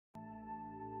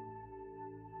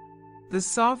The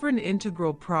sovereign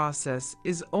integral process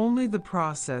is only the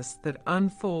process that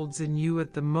unfolds in you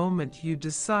at the moment you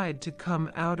decide to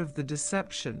come out of the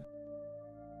deception.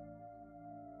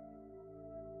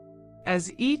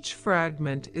 As each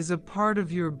fragment is a part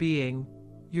of your being,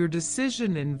 your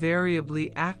decision invariably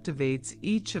activates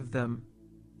each of them.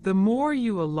 The more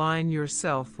you align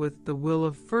yourself with the will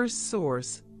of First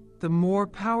Source, the more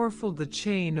powerful the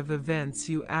chain of events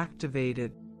you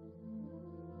activated.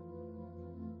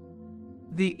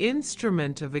 The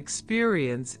instrument of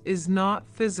experience is not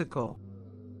physical.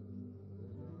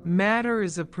 Matter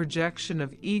is a projection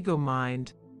of ego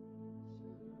mind.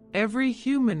 Every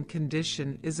human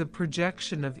condition is a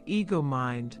projection of ego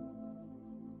mind.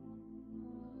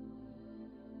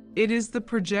 It is the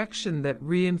projection that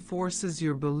reinforces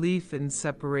your belief in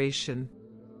separation.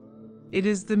 It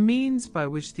is the means by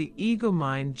which the ego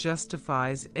mind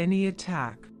justifies any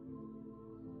attack.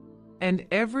 And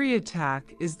every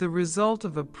attack is the result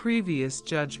of a previous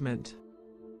judgment.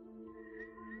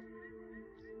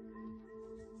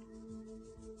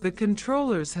 The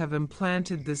controllers have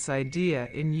implanted this idea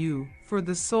in you for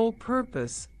the sole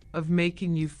purpose of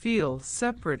making you feel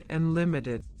separate and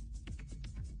limited.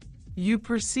 You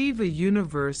perceive a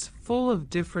universe full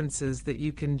of differences that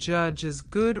you can judge as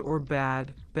good or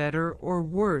bad, better or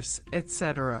worse,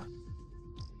 etc.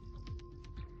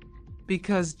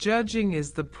 Because judging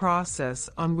is the process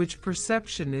on which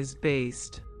perception is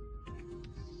based.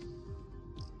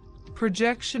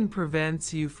 Projection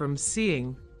prevents you from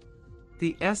seeing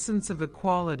the essence of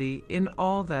equality in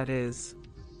all that is.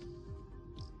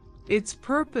 Its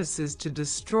purpose is to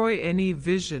destroy any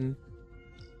vision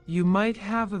you might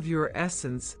have of your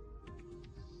essence,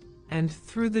 and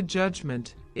through the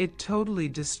judgment, it totally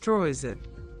destroys it.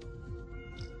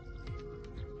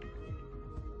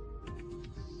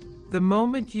 The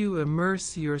moment you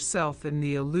immerse yourself in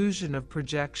the illusion of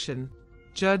projection,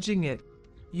 judging it,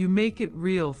 you make it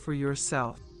real for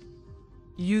yourself.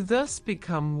 You thus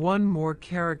become one more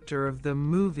character of the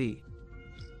movie.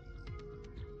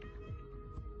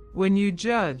 When you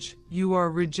judge, you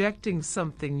are rejecting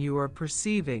something you are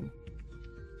perceiving.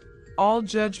 All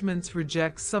judgments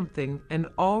reject something, and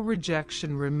all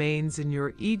rejection remains in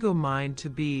your ego mind to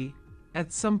be,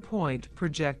 at some point,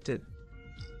 projected.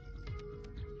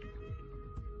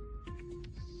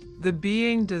 The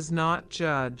being does not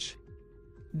judge.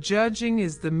 Judging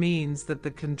is the means that the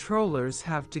controllers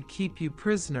have to keep you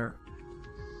prisoner.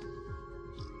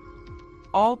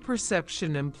 All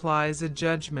perception implies a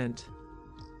judgment.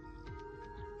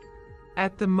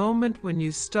 At the moment when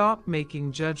you stop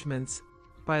making judgments,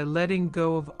 by letting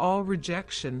go of all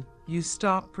rejection, you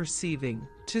stop perceiving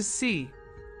to see.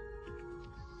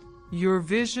 Your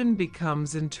vision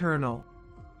becomes internal.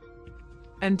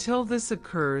 Until this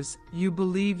occurs, you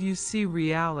believe you see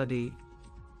reality,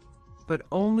 but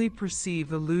only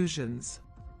perceive illusions.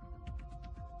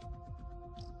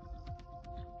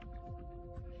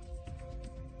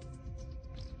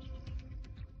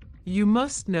 You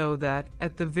must know that,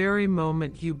 at the very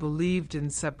moment you believed in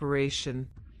separation,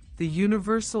 the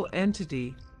universal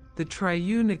entity, the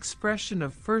triune expression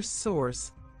of First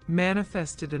Source,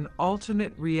 manifested an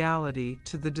alternate reality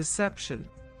to the deception.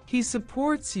 He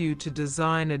supports you to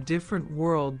design a different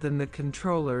world than the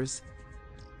controllers,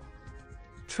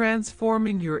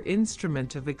 transforming your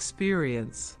instrument of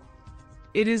experience.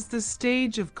 It is the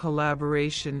stage of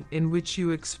collaboration in which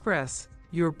you express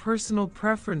your personal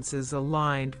preferences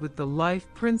aligned with the life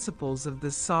principles of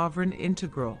the sovereign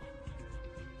integral.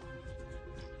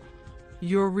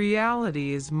 Your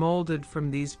reality is molded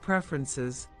from these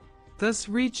preferences, thus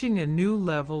reaching a new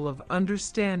level of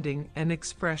understanding and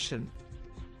expression.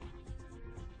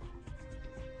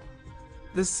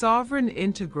 The sovereign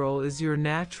integral is your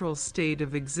natural state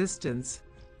of existence,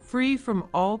 free from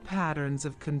all patterns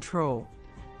of control.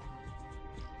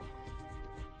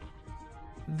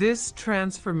 This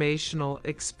transformational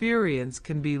experience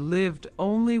can be lived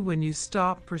only when you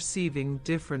stop perceiving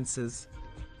differences,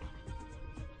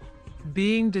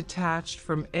 being detached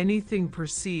from anything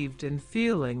perceived and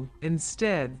feeling,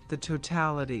 instead, the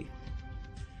totality.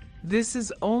 This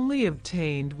is only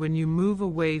obtained when you move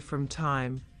away from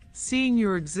time, seeing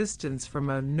your existence from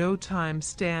a no-time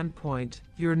standpoint,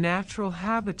 your natural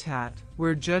habitat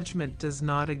where judgment does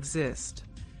not exist.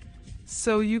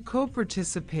 So you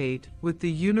co-participate with the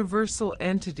universal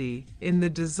entity in the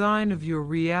design of your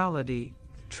reality,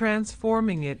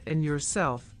 transforming it and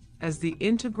yourself as the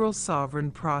integral sovereign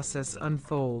process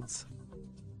unfolds.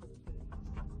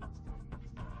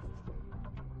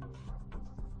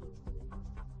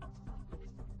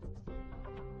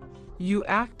 You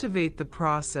activate the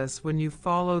process when you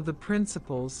follow the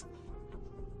principles,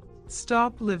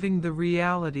 Stop living the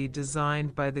reality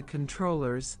designed by the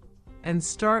controllers, and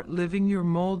start living your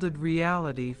molded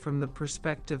reality from the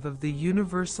perspective of the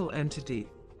universal entity.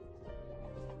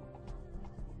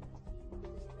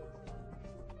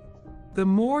 The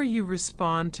more you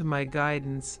respond to my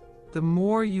guidance, the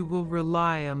more you will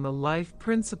rely on the life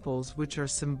principles which are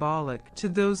symbolic to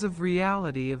those of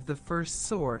reality of the first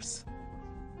source.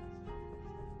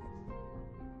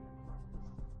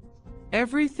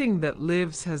 Everything that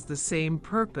lives has the same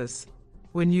purpose.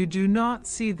 When you do not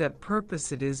see that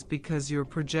purpose, it is because your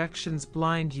projections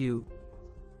blind you.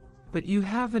 But you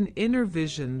have an inner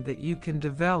vision that you can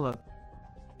develop.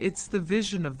 It's the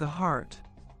vision of the heart.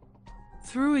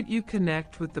 Through it you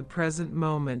connect with the present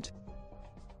moment,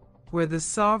 where the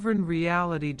sovereign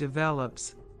reality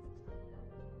develops,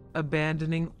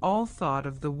 abandoning all thought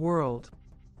of the world.